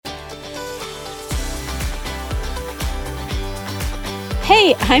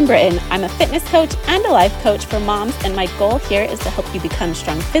Hey, I'm Britton. I'm a fitness coach and a life coach for moms, and my goal here is to help you become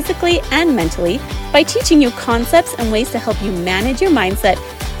strong physically and mentally by teaching you concepts and ways to help you manage your mindset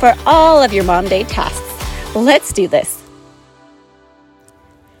for all of your mom day tasks. Let's do this.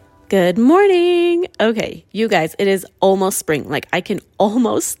 Good morning. Okay, you guys, it is almost spring. Like I can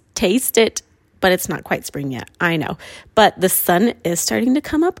almost taste it, but it's not quite spring yet. I know, but the sun is starting to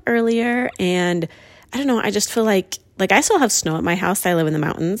come up earlier, and I don't know, I just feel like I still have snow at my house. I live in the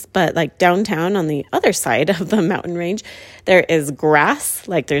mountains, but like downtown on the other side of the mountain range, there is grass.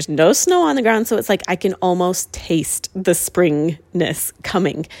 Like there's no snow on the ground. So it's like I can almost taste the springness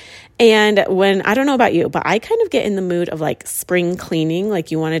coming. And when, I don't know about you, but I kind of get in the mood of like spring cleaning,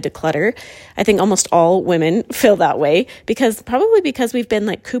 like you want to declutter. I think almost all women feel that way because we've been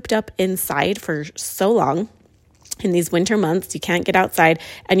like cooped up inside for so long. In these winter months, you can't get outside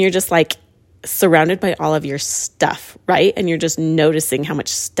and you're just like surrounded by all of your stuff, right? And you're just noticing how much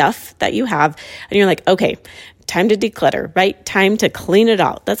stuff that you have. And you're like, okay, time to declutter, right? Time to clean it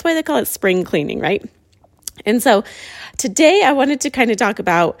all. That's why they call it spring cleaning, right? And so today I wanted to kind of talk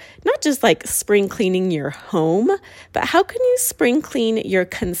about not just like spring cleaning your home, but how can you spring clean your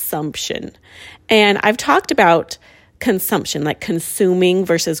consumption? And I've talked about consumption, like consuming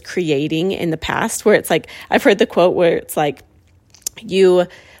versus creating in the past, where it's like, I've heard the quote where it's like,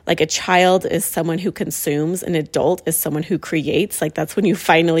 like a child is someone who consumes, an adult is someone who creates. Like that's when you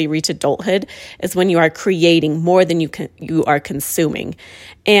finally reach adulthood, is when you are creating more than you are consuming.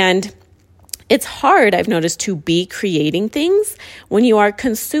 And it's hard, I've noticed, to be creating things when you are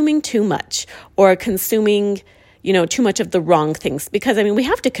consuming too much or consuming, too much of the wrong things. Because we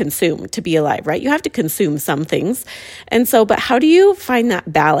have to consume to be alive, right? You have to consume some things. And so, but how do you find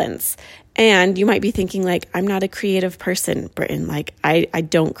that balance? And you might be thinking like, I'm not a creative person, Britton. Like I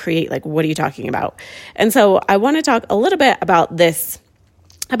don't create. Like, what are you talking about? And so I want to talk a little bit about this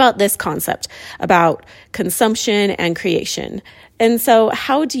concept about consumption and creation. And so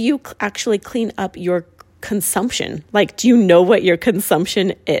how do you actually clean up your consumption? Like, do you know what your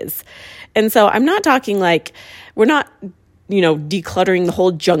consumption is? And so I'm not talking like, we're not decluttering the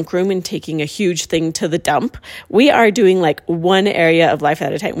whole junk room and taking a huge thing to the dump. We are doing like one area of life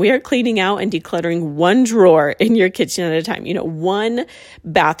at a time. We are cleaning out and decluttering one drawer in your kitchen at a time, one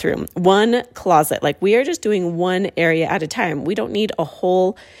bathroom, one closet. Like we are just doing one area at a time. We don't need a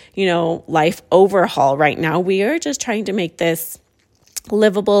whole, life overhaul right now. We are just trying to make this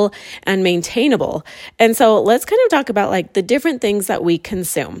livable and maintainable. And so let's kind of talk about like the different things that we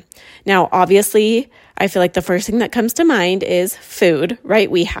consume. Now, obviously, I feel like the first thing that comes to mind is food, right?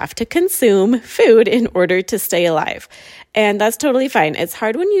 We have to consume food in order to stay alive. And that's totally fine. It's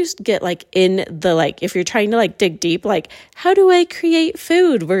hard when you get like in the, like, if you're trying to like dig deep, like, how do I create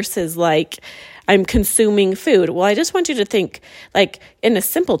food versus like, I'm consuming food. Well, I just want you to think like in a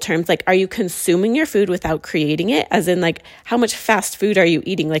simple terms, like, are you consuming your food without creating it? As in like, how much fast food are you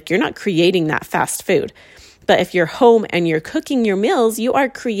eating? Like you're not creating that fast food. But if you're home and you're cooking your meals, you are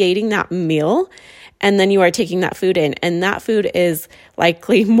creating that meal and then you are taking that food in. And that food is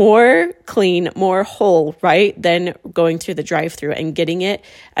likely more clean, more whole, right? Than going through the drive-through and getting it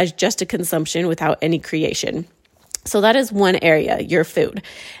as just a consumption without any creation. So that is one area, your food.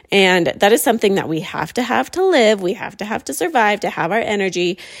 And that is something that we have to live. We have to survive, to have our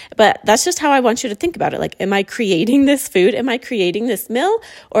energy. But that's just how I want you to think about it. Like, am I creating this food? Am I creating this meal?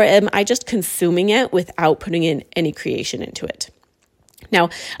 Or am I just consuming it without putting in any creation into it? Now,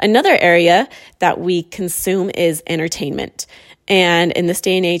 another area that we consume is entertainment. And in this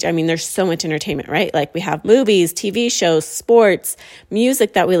day and age, there's so much entertainment, right? Like we have movies, TV shows, sports,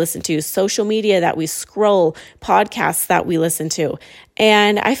 music that we listen to, social media that we scroll, podcasts that we listen to.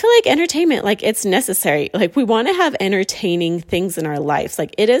 And I feel like entertainment, like it's necessary. Like we want to have entertaining things in our lives.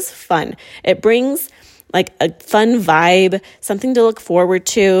 Like it is fun. It brings like a fun vibe, something to look forward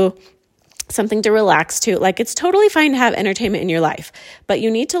to, something to relax to. Like it's totally fine to have entertainment in your life, but you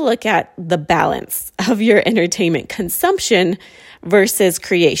need to look at the balance of your entertainment consumption versus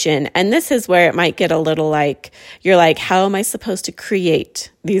creation. And this is where it might get a little like, you're like, how am I supposed to create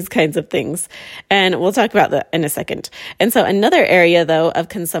these kinds of things? And we'll talk about that in a second. And so another area though of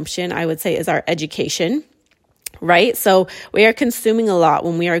consumption, I would say, is our education. Right? So we are consuming a lot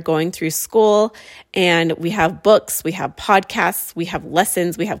when we are going through school, and we have books, we have podcasts, we have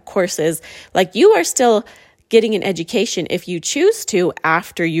lessons, we have courses. Like you are still getting an education if you choose to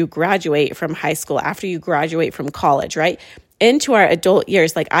after you graduate from high school, after you graduate from college, right? Into our adult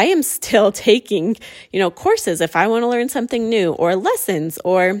years. Like I am still taking, courses if I want to learn something new, or lessons,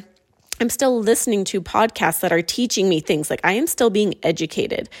 or I'm still listening to podcasts that are teaching me things. Like I am still being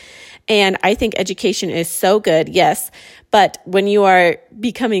educated. And I think education is so good, yes. But when you are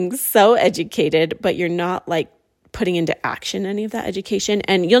becoming so educated, but you're not like putting into action any of that education,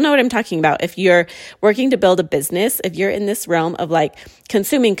 and you'll know what I'm talking about. If you're working to build a business, if you're in this realm of like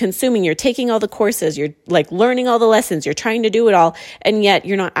consuming, you're taking all the courses, you're like learning all the lessons, you're trying to do it all, and yet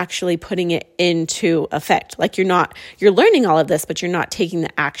you're not actually putting it into effect. Like you're learning all of this, but you're not taking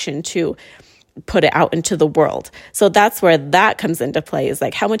the action to put it out into the world. So that's where that comes into play, is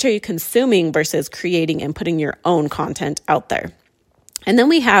like, how much are you consuming versus creating and putting your own content out there? And then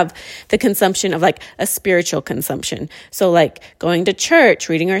we have the consumption of like a spiritual consumption. So like going to church,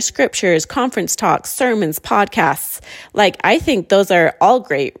 reading our scriptures, conference talks, sermons, podcasts. Like I think those are all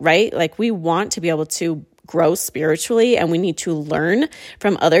great, right? Like we want to be able to grow spiritually, and we need to learn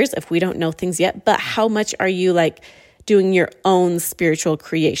from others if we don't know things yet. But how much are you like doing your own spiritual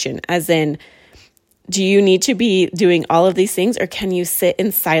creation? As in, do you need to be doing all of these things, or can you sit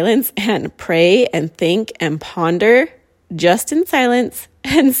in silence and pray and think and ponder just in silence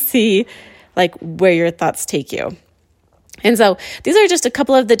and see like where your thoughts take you? And so these are just a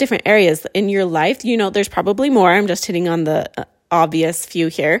couple of the different areas in your life. You know, there's probably more. I'm just hitting on the obvious few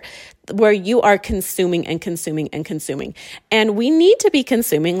here where you are consuming and consuming and consuming. And we need to be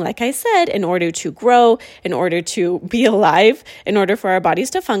consuming, like I said, in order to grow, in order to be alive, in order for our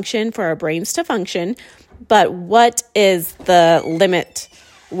bodies to function, for our brains to function. But what is the limit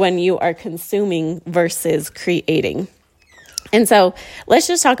when you are consuming versus creating? And so let's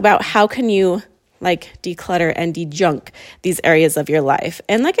just talk about how can you like declutter and dejunk these areas of your life.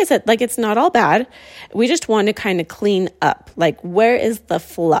 And like I said, like it's not all bad. We just want to kind of clean up, like where is the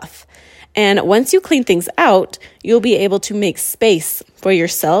fluff? And once you clean things out, you'll be able to make space for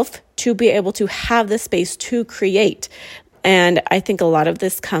yourself to be able to have the space to create. And I think a lot of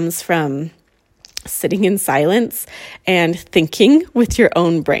this comes from sitting in silence and thinking with your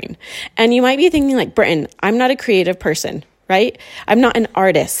own brain. And you might be thinking like, Britton, I'm not a creative person, right? I'm not an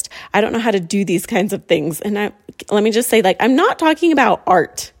artist. I don't know how to do these kinds of things. And let me just say, like, I'm not talking about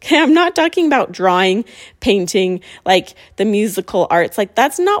art. Okay? I'm not talking about drawing, painting, like the musical arts. Like,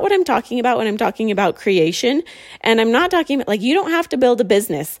 that's not what I'm talking about when I'm talking about creation. And I'm not talking about, like, you don't have to build a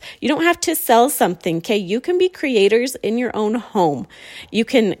business. You don't have to sell something. Okay? You can be creators in your own home. You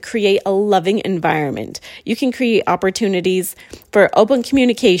can create a loving environment. You can create opportunities for open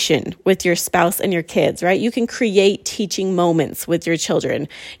communication with your spouse and your kids, right? You can create teaching moments with your children.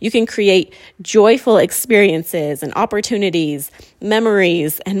 You can create joyful experiences and opportunities,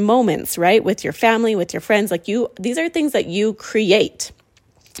 memories and moments, right? With your family, with your friends. Like these are things that you create,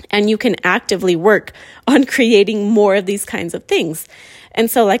 and you can actively work on creating more of these kinds of things.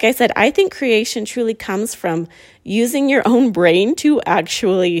 And so, like I said, I think creation truly comes from using your own brain to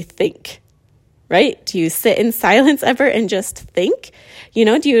actually think, right? Do you sit in silence ever and just think? You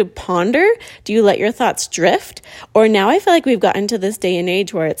know, do you ponder? Do you let your thoughts drift? Or now I feel like we've gotten to this day and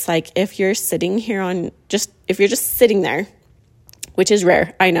age where it's like, if you're sitting here if you're just sitting there, which is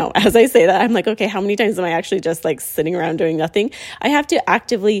rare. I know. As I say that, I'm like, okay, how many times am I actually just like sitting around doing nothing? I have to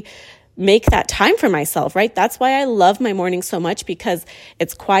actively make that time for myself, right? That's why I love my morning so much, because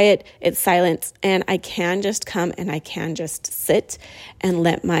it's quiet, it's silent, and I can just come and I can just sit and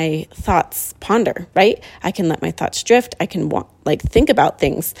let my thoughts ponder, right? I can let my thoughts drift. I can think about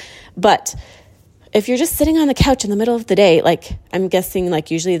things. But if you're just sitting on the couch in the middle of the day, like I'm guessing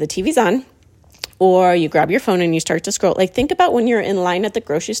like usually the TV's on, or you grab your phone and you start to scroll. Like think about when you're in line at the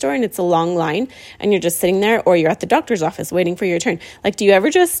grocery store and it's a long line and you're just sitting there, or you're at the doctor's office waiting for your turn. Like, do you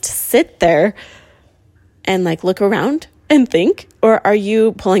ever just sit there and like look around and think? Or are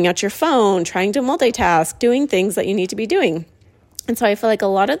you pulling out your phone, trying to multitask, doing things that you need to be doing? And so I feel like a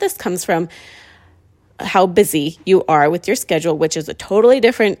lot of this comes from how busy you are with your schedule, which is a totally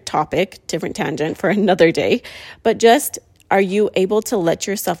different topic, different tangent for another day. But just, are you able to let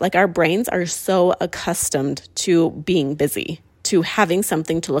yourself, like our brains are so accustomed to being busy, to having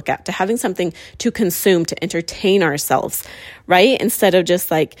something to look at, to having something to consume, to entertain ourselves, right? Instead of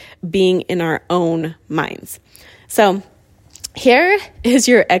just like being in our own minds. So here is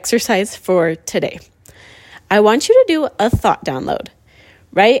your exercise for today. I want you to do a thought download,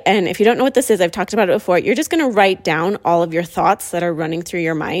 right? And if you don't know what this is, I've talked about it before. You're just going to write down all of your thoughts that are running through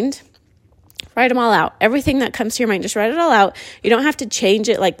your mind. Write them all out. Everything that comes to your mind, just write it all out. You don't have to change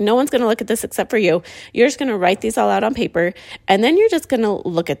it. Like no one's going to look at this except for you. You're just going to write these all out on paper. And then you're just going to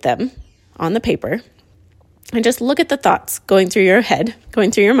look at them on the paper and just look at the thoughts going through your head,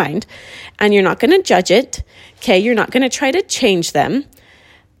 going through your mind. And you're not going to judge it. Okay. You're not going to try to change them.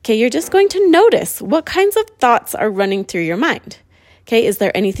 Okay. You're just going to notice what kinds of thoughts are running through your mind. Okay, is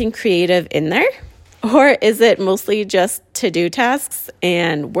there anything creative in there? Or is it mostly just to-do tasks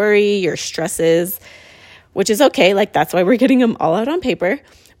and worry, your stresses, which is okay. Like, that's why we're getting them all out on paper.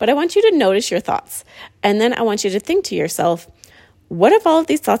 But I want you to notice your thoughts. And then I want you to think to yourself, what if all of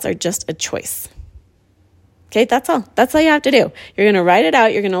these thoughts are just a choice? Okay, that's all. That's all you have to do. You're going to write it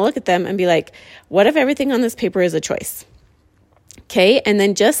out. You're going to look at them and be like, what if everything on this paper is a choice? Okay, and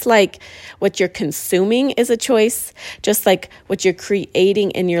then just like what you're consuming is a choice, just like what you're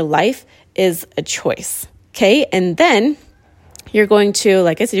creating in your life is a choice. Okay, and then you're going to,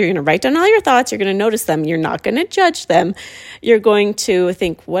 like I said, you're going to write down all your thoughts. You're going to notice them. You're not going to judge them. You're going to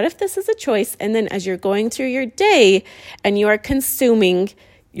think, what if this is a choice? And then as you're going through your day and you are consuming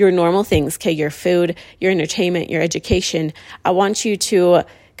your normal things, okay, your food, your entertainment, your education, I want you to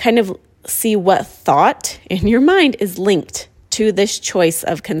kind of see what thought in your mind is linked to this choice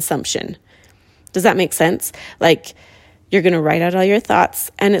of consumption. Does that make sense? Like, you're going to write out all your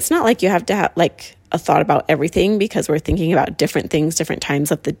thoughts, and it's not like you have to have like a thought about everything because we're thinking about different things, different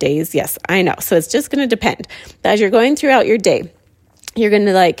times of the days. Yes, I know. So it's just going to depend. But as you're going throughout your day, you're going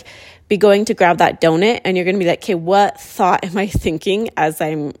to like be going to grab that donut, and you're going to be like, okay, what thought am I thinking as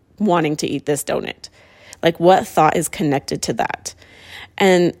I'm wanting to eat this donut? Like, what thought is connected to that?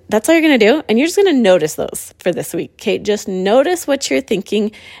 And that's all you're going to do. And you're just going to notice those for this week. Okay, just notice what you're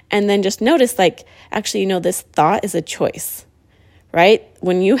thinking, and then just notice, like, actually, this thought is a choice, right?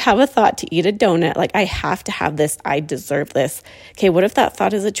 When you have a thought to eat a donut, like, I have to have this, I deserve this. Okay, what if that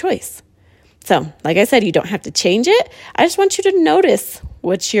thought is a choice? So, like I said, you don't have to change it. I just want you to notice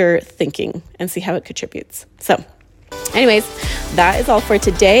what you're thinking and see how it contributes. So, anyways, that is all for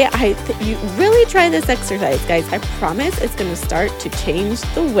today. You really try this exercise, guys. I promise it's going to start to change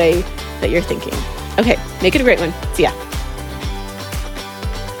the way that you're thinking. Okay, make it a great one. See ya.